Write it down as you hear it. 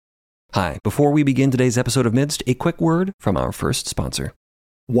Hi, before we begin today's episode of Midst, a quick word from our first sponsor.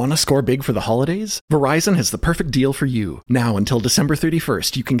 Want to score big for the holidays? Verizon has the perfect deal for you. Now until December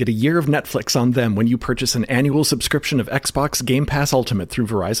 31st, you can get a year of Netflix on them when you purchase an annual subscription of Xbox Game Pass Ultimate through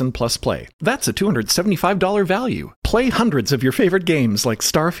Verizon Plus Play. That's a $275 value. Play hundreds of your favorite games like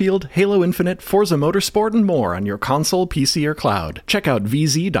Starfield, Halo Infinite, Forza Motorsport, and more on your console, PC, or cloud. Check out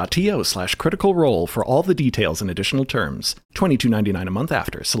vz.to/critical role for all the details and additional terms. $22.99 a month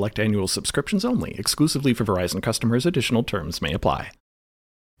after. Select annual subscriptions only. Exclusively for Verizon customers. Additional terms may apply.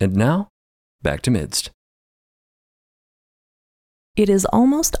 And now, back to Midst. It is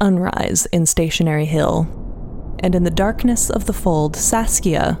almost unrise in Stationary Hill, and in the darkness of the fold,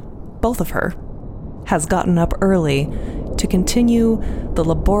 Saskia, both of her, has gotten up early to continue the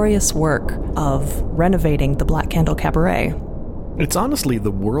laborious work of renovating the Black Candle Cabaret. It's honestly the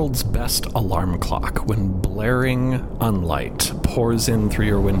world's best alarm clock when blaring unlight pours in through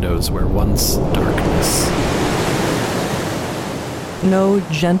your windows where once darkness. No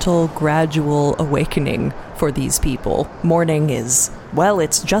gentle, gradual awakening for these people. Morning is, well,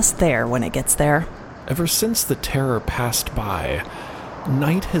 it's just there when it gets there. Ever since the terror passed by,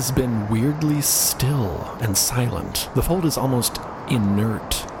 night has been weirdly still and silent. The fold is almost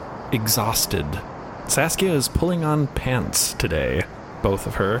inert, exhausted. Saskia is pulling on pants today, both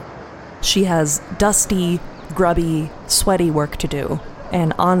of her. She has dusty, grubby, sweaty work to do,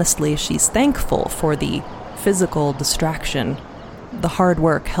 and honestly, she's thankful for the physical distraction. The hard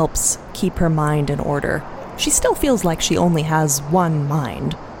work helps keep her mind in order. She still feels like she only has one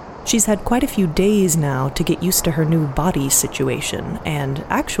mind. She's had quite a few days now to get used to her new body situation, and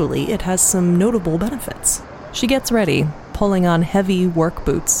actually it has some notable benefits. She gets ready, pulling on heavy work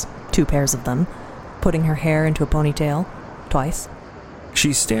boots, 2 pairs of them, putting her hair into a ponytail, twice.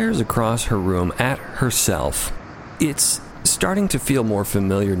 She stares across her room at herself. It's starting to feel more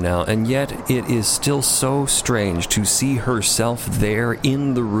familiar now, and yet it is still so strange to see herself there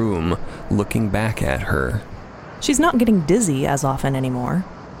in the room, looking back at her. She's not getting dizzy as often anymore.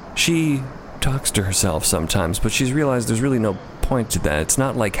 She talks to herself sometimes, but she's realized there's really no point to that. It's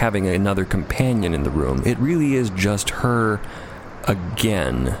not like having another companion in the room. It really is just her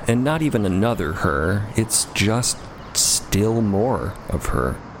again, and not even another her. It's just still more of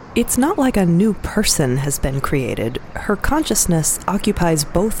her. It's not like a new person has been created. Her consciousness occupies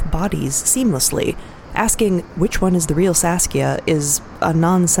both bodies seamlessly. Asking which one is the real Saskia is a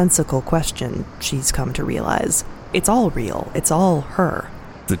nonsensical question, she's come to realize. It's all real. It's all her.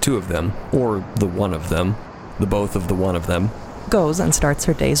 The two of them, or the one of them, the both of the one of them, goes and starts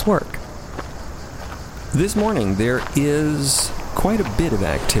her day's work. This morning there is quite a bit of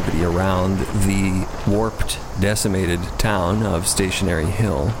activity around the warped, decimated town of Stationary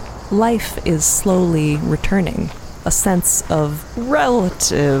Hill. Life is slowly returning. A sense of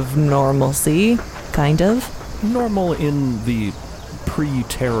relative normalcy, kind of. Normal in the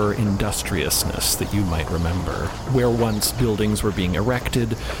pre-terror industriousness that you might remember, where once buildings were being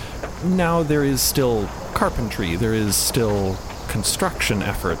erected. Now there is still carpentry, there is still construction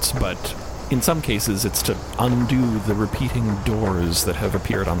efforts, but in some cases, it's to undo the repeating doors that have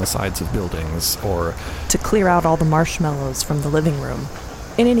appeared on the sides of buildings, or to clear out all the marshmallows from the living room.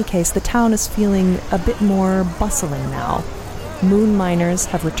 In any case, the town is feeling a bit more bustling now. Moon miners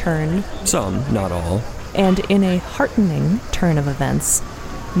have returned. Some, not all. And in a heartening turn of events,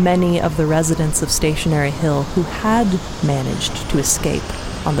 many of the residents of Stationary Hill who had managed to escape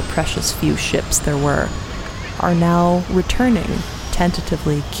on the precious few ships there were are now returning,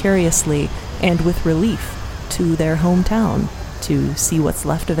 tentatively, curiously, and with relief, to their hometown, to see what's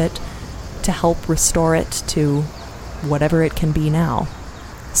left of it, to help restore it to whatever it can be now.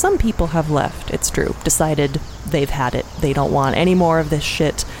 Some people have left, it's true, decided they've had it, they don't want any more of this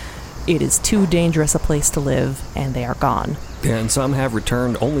shit, it is too dangerous a place to live, and they are gone. And some have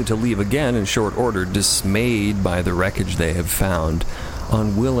returned only to leave again in short order, dismayed by the wreckage they have found,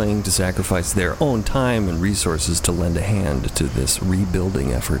 unwilling to sacrifice their own time and resources to lend a hand to this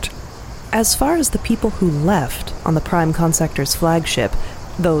rebuilding effort. As far as the people who left on the Prime Consector's flagship,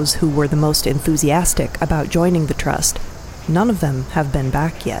 those who were the most enthusiastic about joining the Trust, none of them have been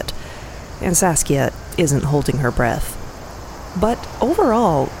back yet, and Saskia isn't holding her breath. But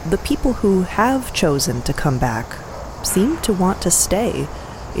overall, the people who have chosen to come back seem to want to stay,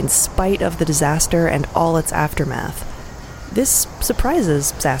 in spite of the disaster and all its aftermath. This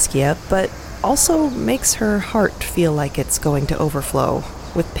surprises Saskia, but also makes her heart feel like it's going to overflow,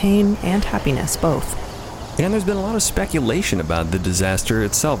 with pain and happiness both. And there's been a lot of speculation about the disaster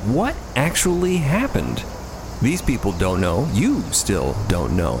itself. What actually happened? These people don't know. You still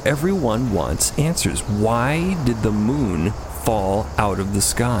don't know. Everyone wants answers. Why did the moon fall out of the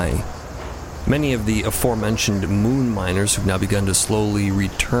sky? Many of the aforementioned moon miners who've now begun to slowly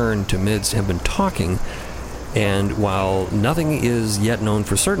return to Midst have been talking, and while nothing is yet known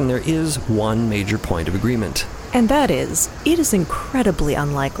for certain, there is one major point of agreement. And that is, it is incredibly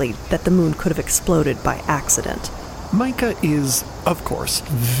unlikely that the moon could have exploded by accident. Mica is, of course,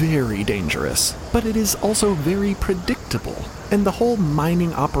 very dangerous, but it is also very predictable, and the whole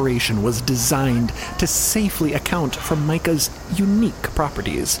mining operation was designed to safely account for mica's unique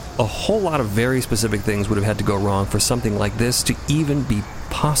properties. A whole lot of very specific things would have had to go wrong for something like this to even be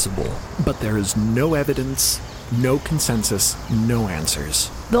possible. But there is no evidence, no consensus, no answers.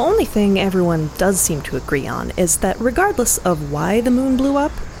 The only thing everyone does seem to agree on is that regardless of why the moon blew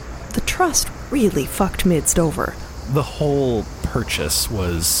up, the Trust really fucked Midst over. The whole purchase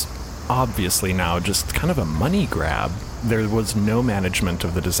was obviously now just kind of a money grab. There was no management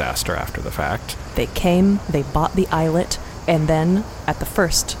of the disaster after the fact. They came, they bought the islet, and then, at the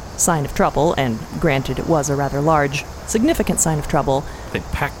first sign of trouble, and granted it was a rather large, significant sign of trouble, they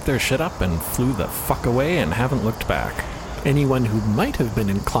packed their shit up and flew the fuck away and haven't looked back. Anyone who might have been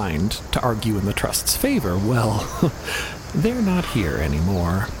inclined to argue in the Trust's favor, well, they're not here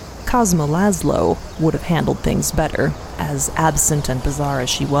anymore. Cosmo Laszlo would have handled things better, as absent and bizarre as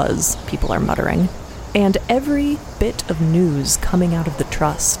she was, people are muttering. And every bit of news coming out of the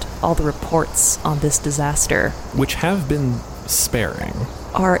Trust, all the reports on this disaster, which have been sparing,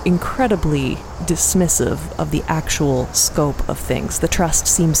 are incredibly dismissive of the actual scope of things. The Trust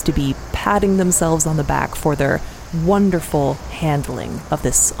seems to be patting themselves on the back for their wonderful handling of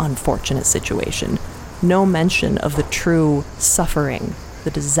this unfortunate situation. No mention of the true suffering,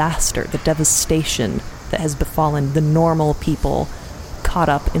 the disaster, the devastation that has befallen the normal people caught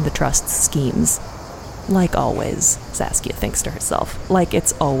up in the Trust's schemes. Like always, Saskia thinks to herself, like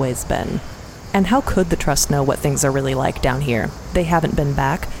it's always been. And how could the Trust know what things are really like down here? They haven't been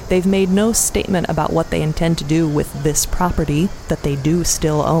back. They've made no statement about what they intend to do with this property that they do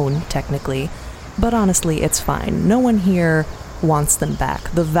still own, technically. But honestly, it's fine. No one here wants them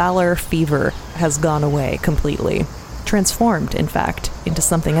back. The Valor fever has gone away completely. Transformed, in fact, into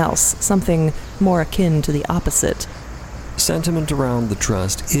something else, something more akin to the opposite. Sentiment around the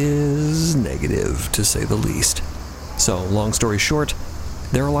Trust is negative, to say the least. So, long story short,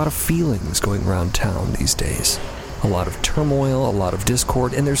 there are a lot of feelings going around town these days. A lot of turmoil, a lot of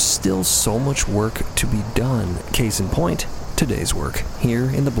discord, and there's still so much work to be done. Case in point, today's work, here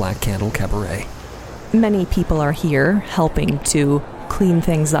in the Black Candle Cabaret. Many people are here helping to clean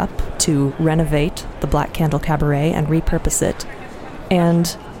things up, to renovate the Black Candle Cabaret and repurpose it.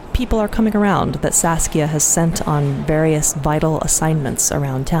 And people are coming around that Saskia has sent on various vital assignments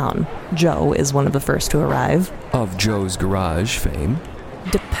around town. Joe is one of the first to arrive. Of Joe's Garage fame.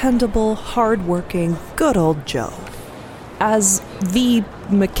 Dependable, hard-working, good old Joe. As the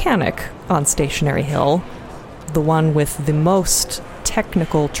mechanic on Stationary Hill, the one with the most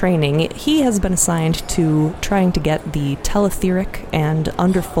technical training, he has been assigned to trying to get the teletheric and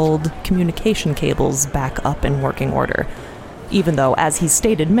underfold communication cables back up in working order. Even though, as he's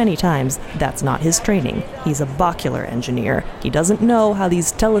stated many times, that's not his training. He's a bachelor engineer. He doesn't know how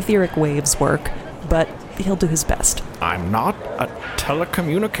these teletheric waves work, but he'll do his best. I'm not a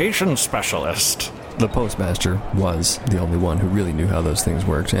telecommunications specialist. The postmaster was the only one who really knew how those things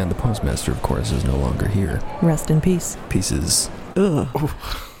worked, and the postmaster, of course, is no longer here. Rest in peace. Pieces. Ugh.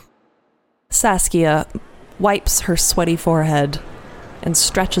 Saskia wipes her sweaty forehead and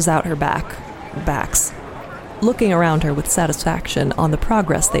stretches out her backs, looking around her with satisfaction on the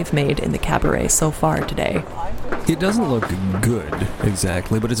progress they've made in the cabaret so far today. It doesn't look good,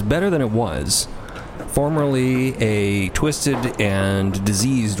 exactly, but it's better than it was. Formerly a twisted and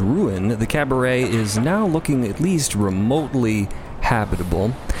diseased ruin, the cabaret is now looking at least remotely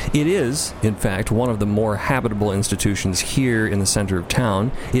habitable. It is, in fact, one of the more habitable institutions here in the center of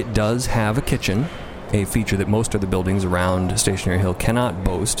town. It does have a kitchen, a feature that most of the buildings around Stationary Hill cannot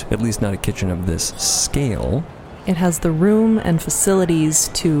boast, at least not a kitchen of this scale. It has the room and facilities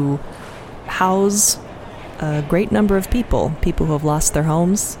to house a great number of people who have lost their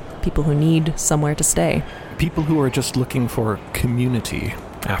homes, people who need somewhere to stay. People who are just looking for community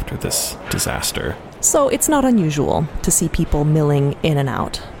after this disaster. So it's not unusual to see people milling in and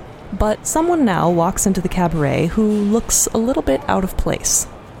out. But someone now walks into the cabaret who looks a little bit out of place.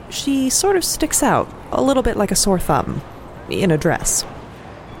 She sort of sticks out, a little bit like a sore thumb, in a dress.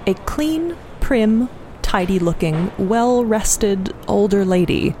 A clean, prim, tidy-looking, well-rested older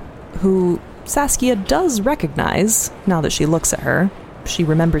lady who Saskia does recognize now that she looks at her. She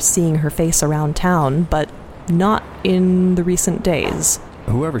remembers seeing her face around town, but not in the recent days.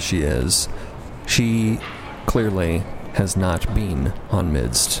 Whoever she is, she clearly has not been on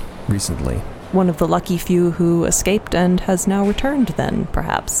Midst recently. One of the lucky few who escaped and has now returned then,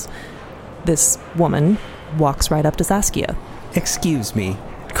 perhaps. This woman walks right up to Saskia. Excuse me,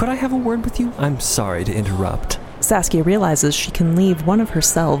 could I have a word with you? I'm sorry to interrupt. Saskia realizes she can leave one of her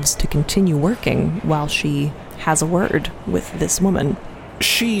selves to continue working while she has a word with this woman.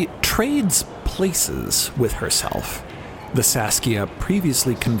 She trades places with herself. The Saskia,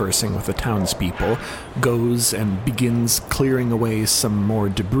 previously conversing with the townspeople, goes and begins clearing away some more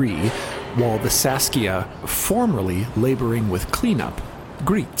debris, while the Saskia, formerly laboring with cleanup,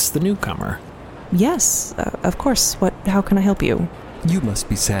 greets the newcomer. Yes, of course. How can I help you? You must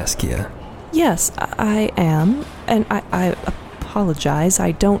be Saskia. Yes, I am, and I apologize.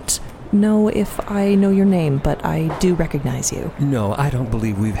 I don't know if I know your name, but I do recognize you. No, I don't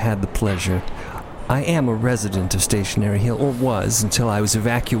believe we've had the pleasure. I am a resident of Stationary Hill, or was until I was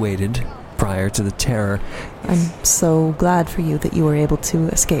evacuated prior to the terror. I'm so glad for you that you were able to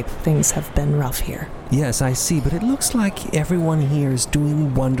escape. Things have been rough here. Yes, I see, but it looks like everyone here is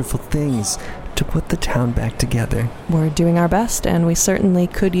doing wonderful things to put the town back together. We're doing our best, and we certainly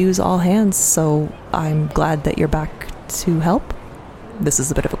could use all hands, so I'm glad that you're back to help. This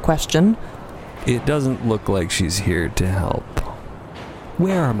is a bit of a question. It doesn't look like she's here to help.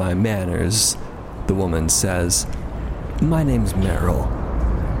 Where are my manners? The woman says. My name's Meryl.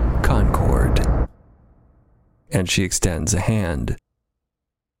 Concord. And she extends a hand.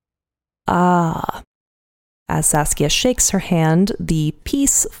 Ah. As Saskia shakes her hand, the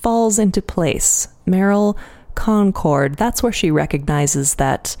piece falls into place. Meryl Concord, that's where she recognizes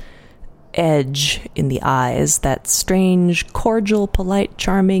that edge in the eyes, that strange, cordial, polite,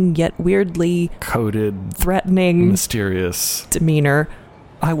 charming, yet weirdly coded, threatening, mysterious demeanor.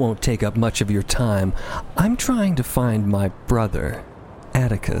 I won't take up much of your time. I'm trying to find my brother,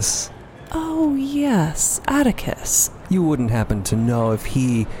 Atticus. Oh, yes, Atticus. You wouldn't happen to know if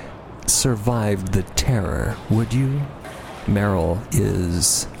he survived the terror, would you? Meryl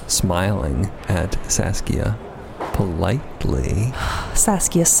is smiling at Saskia politely.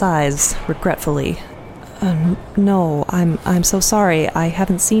 Saskia sighs regretfully. No, I'm so sorry. I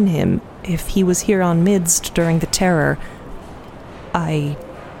haven't seen him. If he was here on Midst during the terror, I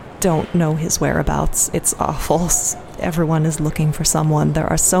don't know his whereabouts. It's awful. Everyone is looking for someone. There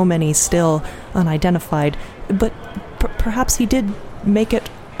are so many still unidentified. But perhaps he did make it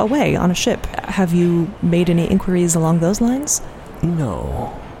away on a ship. Have you made any inquiries along those lines?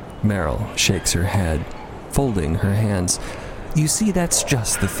 No. Meryl shakes her head, folding her hands. You see, that's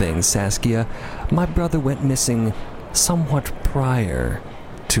just the thing, Saskia. My brother went missing somewhat prior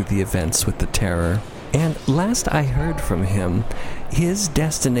to the events with the terror. And last I heard from him, his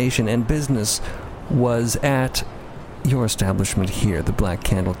destination and business was at your establishment here, the Black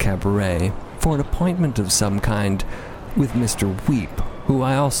Candle Cabaret, for an appointment of some kind with Mr. Weep, who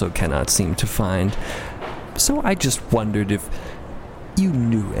I also cannot seem to find. So I just wondered if you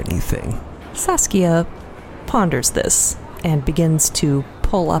knew anything. Saskia ponders this and begins to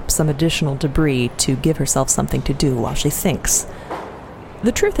pull up some additional debris to give herself something to do while she thinks.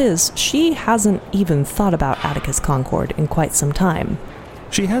 The truth is, she hasn't even thought about Atticus Concord in quite some time.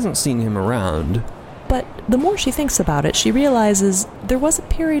 She hasn't seen him around. But the more she thinks about it, she realizes there was a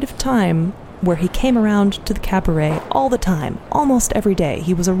period of time where he came around to the cabaret all the time, almost every day.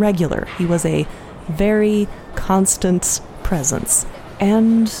 He was a regular. He was a very constant presence.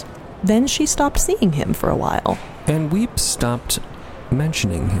 And then she stopped seeing him for a while. And Weep stopped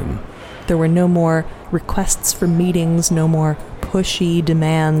mentioning him. There were no more requests for meetings, no more pushy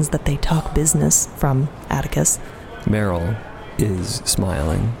demands that they talk business from Atticus. Meryl is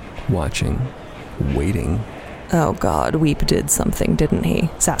smiling, watching, waiting. Oh God, Weep did something, didn't he?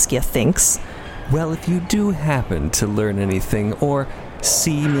 Saskia thinks. Well, if you do happen to learn anything, or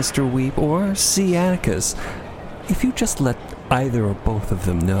see Mr. Weep, or see Atticus, if you just let either or both of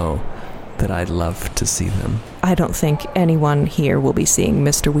them know, that I'd love to see them. I don't think anyone here will be seeing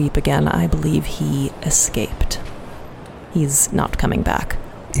Mr. Weep again. I believe he escaped. He's not coming back.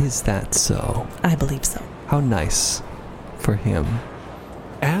 Is that so? I believe so. How nice for him.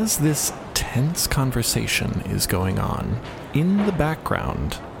 As this tense conversation is going on, in the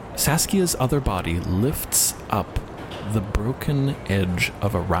background, Saskia's other body lifts up the broken edge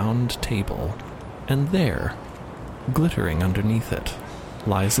of a round table, and there, glittering underneath it,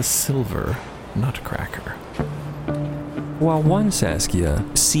 lies a silver nutcracker. While one Saskia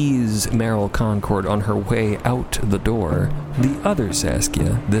sees Meryl Concord on her way out the door, the other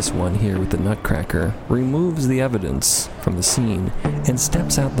Saskia, this one here with the nutcracker, removes the evidence from the scene and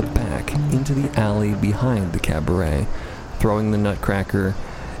steps out the back into the alley behind the cabaret, throwing the nutcracker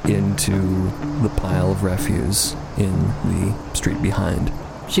into the pile of refuse in the street behind.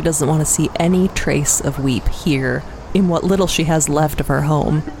 She doesn't want to see any trace of Weep here in what little she has left of her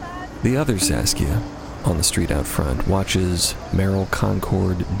home. The other Saskia, on the street out front, watches Meryl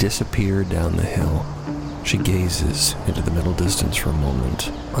Concord disappear down the hill. She gazes into the middle distance for a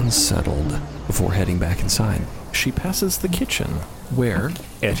moment, unsettled, before heading back inside. She passes the kitchen, where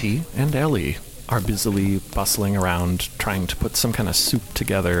Etty and Ellie are busily bustling around trying to put some kind of soup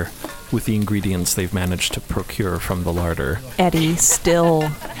together with the ingredients they've managed to procure from the larder. Etty still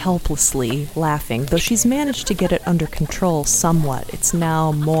helplessly laughing, though she's managed to get it under control somewhat. It's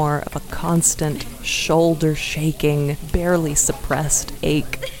now more of a constant, shoulder-shaking, barely suppressed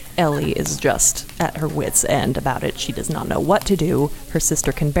ache. Ellie is just at her wit's end about it. She does not know what to do. Her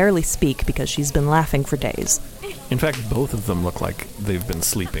sister can barely speak because she's been laughing for days. In fact, both of them look like they've been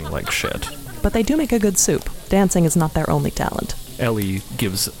sleeping like shit. But they do make a good soup. Dancing is not their only talent. Ellie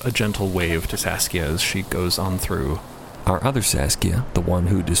gives a gentle wave to Saskia as she goes on through. Our other Saskia, the one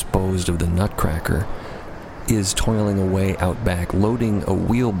who disposed of the Nutcracker, is toiling away out back, loading a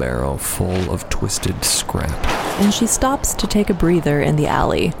wheelbarrow full of twisted scrap. And she stops to take a breather in the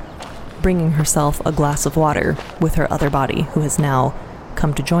alley, bringing herself a glass of water with her other body, who has now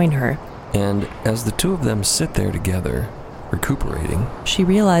come to join her. And as the two of them sit there together, recuperating, she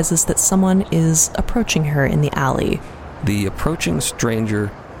realizes that someone is approaching her in the alley. The approaching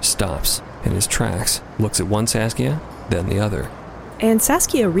stranger stops in his tracks, looks at one Saskia, then the other. And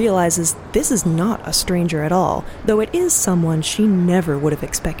Saskia realizes this is not a stranger at all, though it is someone she never would have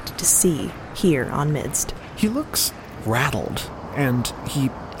expected to see here on Midst. He looks rattled, and he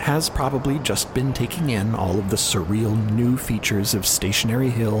has probably just been taking in all of the surreal new features of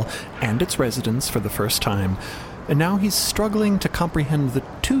Stationary Hill and its residents for the first time, and now he's struggling to comprehend the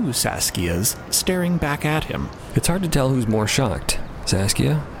two Saskias staring back at him. It's hard to tell who's more shocked,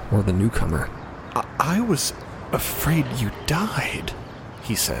 Saskia or the newcomer. I was afraid you died,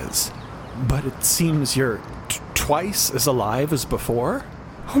 he says. But it seems you're twice as alive as before?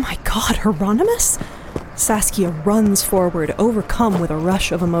 Oh my god, Hieronymus? Saskia runs forward, overcome with a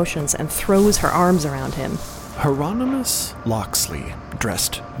rush of emotions, and throws her arms around him. Hieronymus Locksley,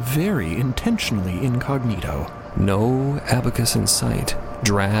 dressed very intentionally incognito. No abacus in sight.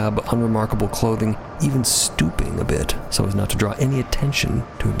 Drab, unremarkable clothing, even stooping a bit so as not to draw any attention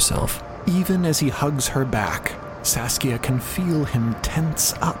to himself. Even as he hugs her back, Saskia can feel him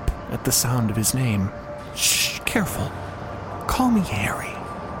tense up at the sound of his name. Shh, careful. Call me Harry,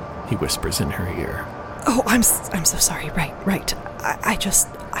 he whispers in her ear. Oh, I'm so sorry. Right.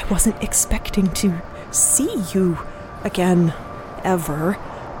 I wasn't expecting to see you again, ever,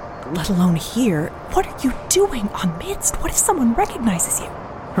 let alone here. What are you doing on Midst? What if someone recognizes you?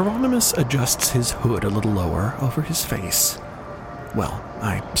 Hieronymus adjusts his hood a little lower over his face. Well,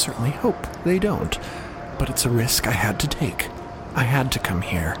 I certainly hope they don't, but it's a risk I had to take. I had to come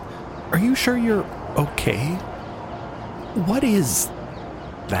here. Are you sure you're okay? What is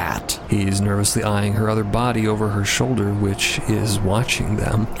that? He's nervously eyeing her other body over her shoulder, which is watching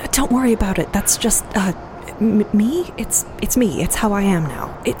them. Don't worry about it. That's just, me? It's me. It's how I am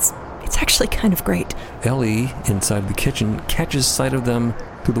now. It's actually kind of great. Ellie, inside the kitchen, catches sight of them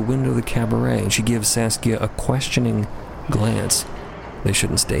through the window of the cabaret, and she gives Saskia a questioning glance. They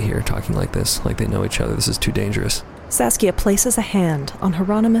shouldn't stay here talking like this, like they know each other. This is too dangerous. Saskia places a hand on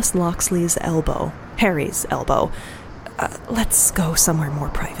Hieronymus Locksley's elbow, Harry's elbow. Let's go somewhere more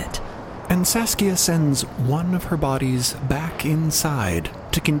private. And Saskia sends one of her bodies back inside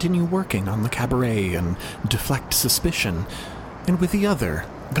to continue working on the cabaret and deflect suspicion, and with the other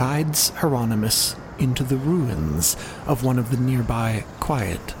guides Hieronymus into the ruins of one of the nearby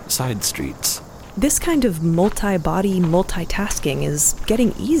quiet side streets. This kind of multi-body multitasking is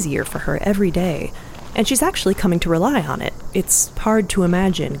getting easier for her every day, and she's actually coming to rely on it. It's hard to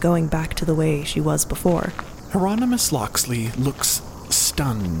imagine going back to the way she was before. Hieronymus Locksley looks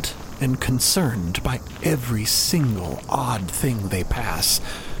stunned and concerned by every single odd thing they pass.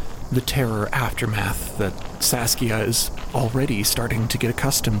 The terror aftermath that Saskia is already starting to get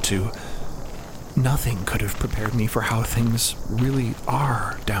accustomed to. Nothing could have prepared me for how things really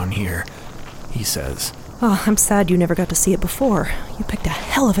are down here, he says. Oh, I'm sad you never got to see it before. You picked a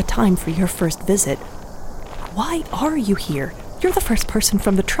hell of a time for your first visit. Why are you here? You're the first person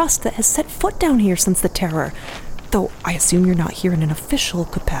from the Trust that has set foot down here since the terror. Though I assume you're not here in an official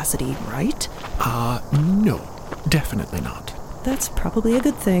capacity, right? No, definitely not. That's probably a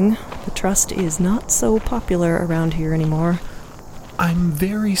good thing. The Trust is not so popular around here anymore. I'm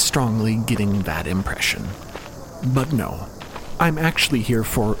very strongly getting that impression. But no, I'm actually here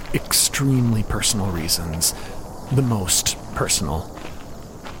for extremely personal reasons. The most personal.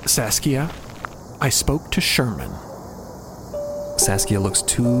 Saskia, I spoke to Sherman. Saskia looks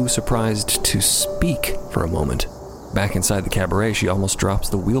too surprised to speak for a moment. Back inside the cabaret, she almost drops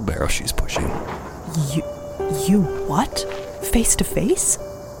the wheelbarrow she's pushing. You what? Face to face?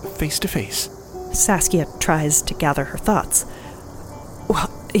 Face to face. Saskia tries to gather her thoughts. Well,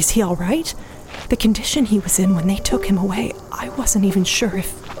 is he all right? The condition he was in when they took him away, I wasn't even sure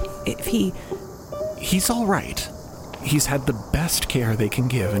if he... He's all right. He's had the best care they can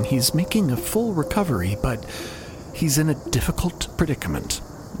give, and he's making a full recovery, but he's in a difficult predicament.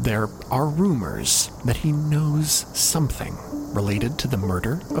 There are rumors that he knows something related to the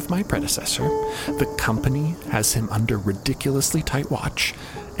murder of my predecessor. The company has him under ridiculously tight watch,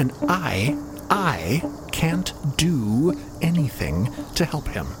 and I can't do anything to help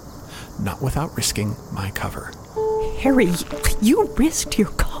him, not without risking my cover. Harry, you risked your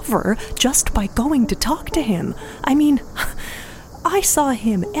cover just by going to talk to him. I mean, I saw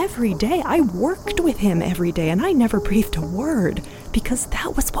him every day. I worked with him every day, and I never breathed a word, because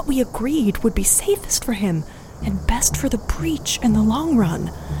that was what we agreed would be safest for him and best for the breach in the long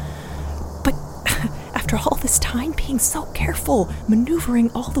run. But after all this time being so careful, maneuvering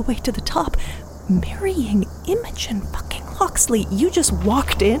all the way to the top, marrying Imogen fucking Locksley, you just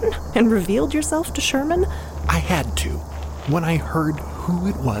walked in and revealed yourself to Sherman? I had to. When I heard who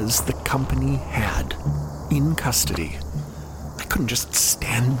it was the company had in custody, I couldn't just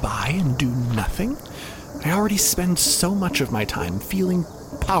stand by and do nothing. I already spend so much of my time feeling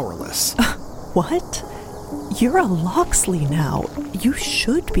powerless. What? You're a Locksley now. You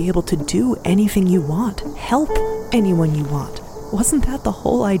should be able to do anything you want, help anyone you want. Wasn't that the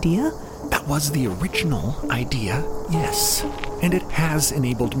whole idea? That was the original idea, yes. And it has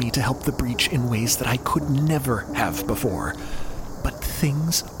enabled me to help the breach in ways that I could never have before. But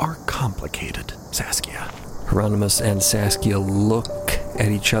things are complicated, Saskia. Hieronymus and Saskia look at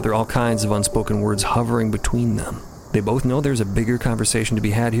each other, all kinds of unspoken words hovering between them. They both know there's a bigger conversation to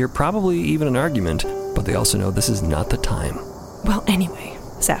be had here, probably even an argument, but they also know this is not the time. Well, anyway,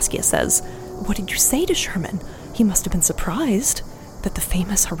 Saskia says, what did you say to Sherman? He must have been surprised that the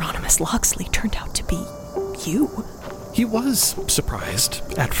famous Hieronymus Locksley turned out to be you. He was surprised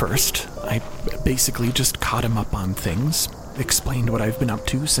at first. I basically just caught him up on things, explained what I've been up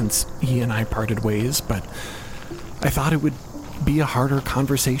to since he and I parted ways, but I thought it would be a harder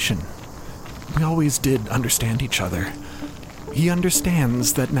conversation. We always did understand each other. He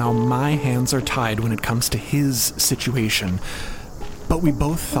understands that now my hands are tied when it comes to his situation, but we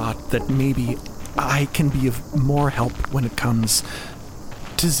both thought that maybe I can be of more help when it comes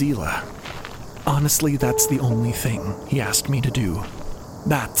to Zila. Honestly, that's the only thing he asked me to do.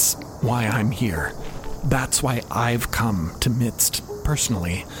 That's why I'm here. That's why I've come to Midst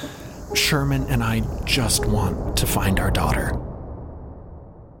personally. Sherman and I just want to find our daughter.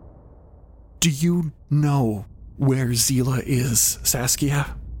 Do you know where Zila is,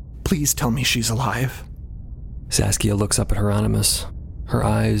 Saskia? Please tell me she's alive. Saskia looks up at Hieronymus, her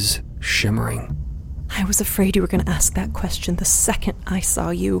eyes shimmering. I was afraid you were going to ask that question the second I saw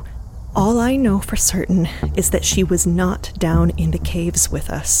you. All I know for certain is that she was not down in the caves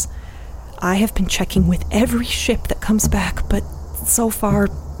with us. I have been checking with every ship that comes back, but so far,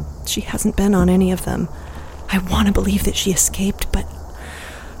 she hasn't been on any of them. I want to believe that she escaped, but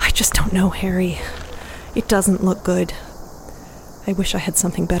I just don't know, Harry. It doesn't look good. I wish I had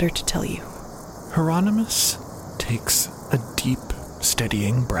something better to tell you. Hieronymus takes a deep,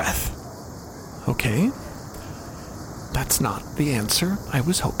 steadying breath. Okay. That's not the answer I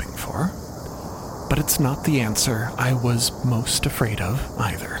was hoping for. But it's not the answer I was most afraid of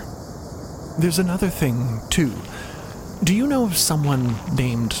either. There's another thing, too. Do you know of someone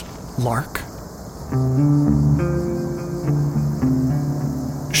named Lark?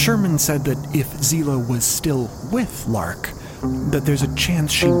 Sherman said that if Zila was still with Lark, that there's a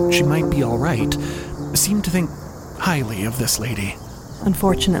chance she might be all right. Seemed to think highly of this lady.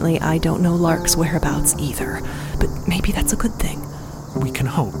 Unfortunately, I don't know Lark's whereabouts either, but maybe that's a good thing. We can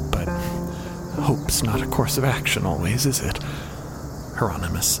hope, but hope's not a course of action always, is it?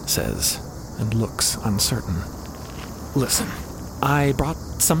 Hieronymus says, and looks uncertain. Listen, I brought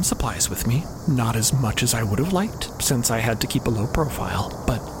some supplies with me, not as much as I would have liked, since I had to keep a low profile,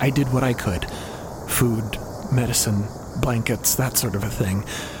 but I did what I could. Food, medicine, blankets, that sort of a thing.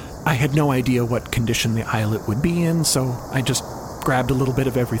 I had no idea what condition the islet would be in, so I just grabbed a little bit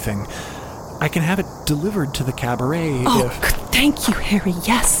of everything. I can have it delivered to the cabaret if... Thank you, Harry.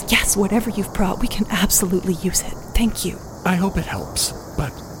 Yes, whatever you've brought, we can absolutely use it. Thank you. I hope it helps,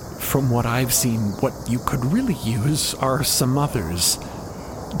 but from what I've seen, what you could really use are some others.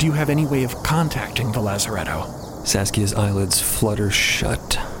 Do you have any way of contacting the Lazaretto? Saskia's eyelids flutter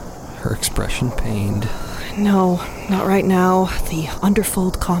shut, her expression pained. No, not right now. The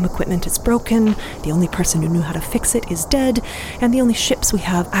underfold comm equipment is broken, the only person who knew how to fix it is dead, and the only ships we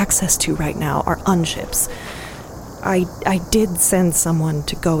have access to right now are unships. I did send someone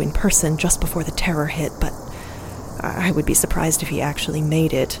to go in person just before the terror hit, but I would be surprised if he actually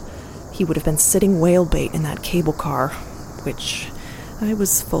made it. He would have been sitting whale bait in that cable car, which I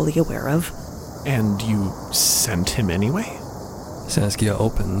was fully aware of. And you sent him anyway? Saskia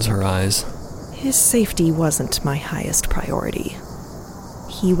opens her eyes. His safety wasn't my highest priority.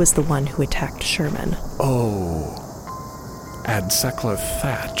 He was the one who attacked Sherman. Oh. Adsekla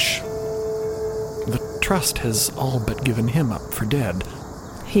Thatch. The Trust has all but given him up for dead.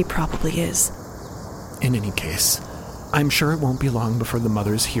 He probably is. In any case, I'm sure it won't be long before the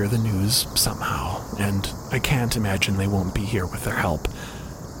mothers hear the news somehow, and I can't imagine they won't be here with their help.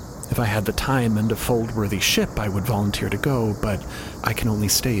 If I had the time and a fold-worthy ship, I would volunteer to go, but I can only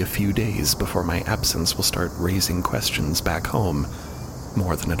stay a few days before my absence will start raising questions back home,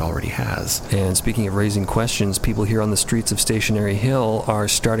 more than it already has. And speaking of raising questions, people here on the streets of Stationary Hill are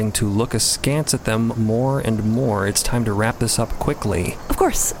starting to look askance at them more and more. It's time to wrap this up quickly. Of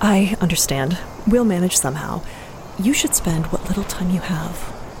course, I understand. We'll manage somehow. You should spend what little time you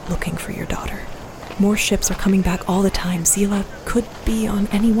have looking for your daughter. More ships are coming back all the time. Zila could be on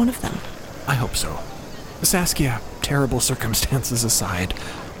any one of them. I hope so. Saskia, terrible circumstances aside,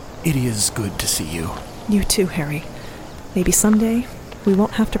 it is good to see you. You too, Harry. Maybe someday we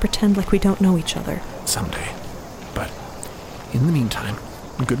won't have to pretend like we don't know each other. Someday. But in the meantime,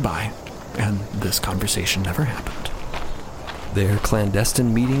 goodbye. And this conversation never happened. Their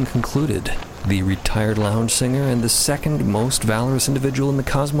clandestine meeting concluded. The retired lounge singer and the second most valorous individual in the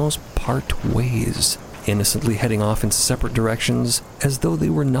cosmos part ways, innocently heading off in separate directions as though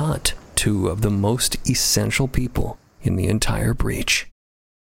they were not two of the most essential people in the entire breach.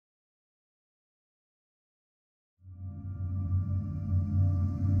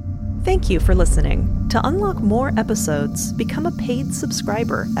 Thank you for listening. To unlock more episodes, become a paid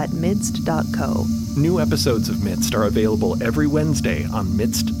subscriber at midst.co. New episodes of Midst are available every Wednesday on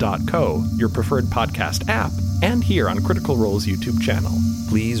midst.co, your preferred podcast app, and here on Critical Role's YouTube channel.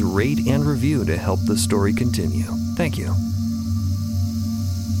 Please rate and review to help the story continue. Thank you.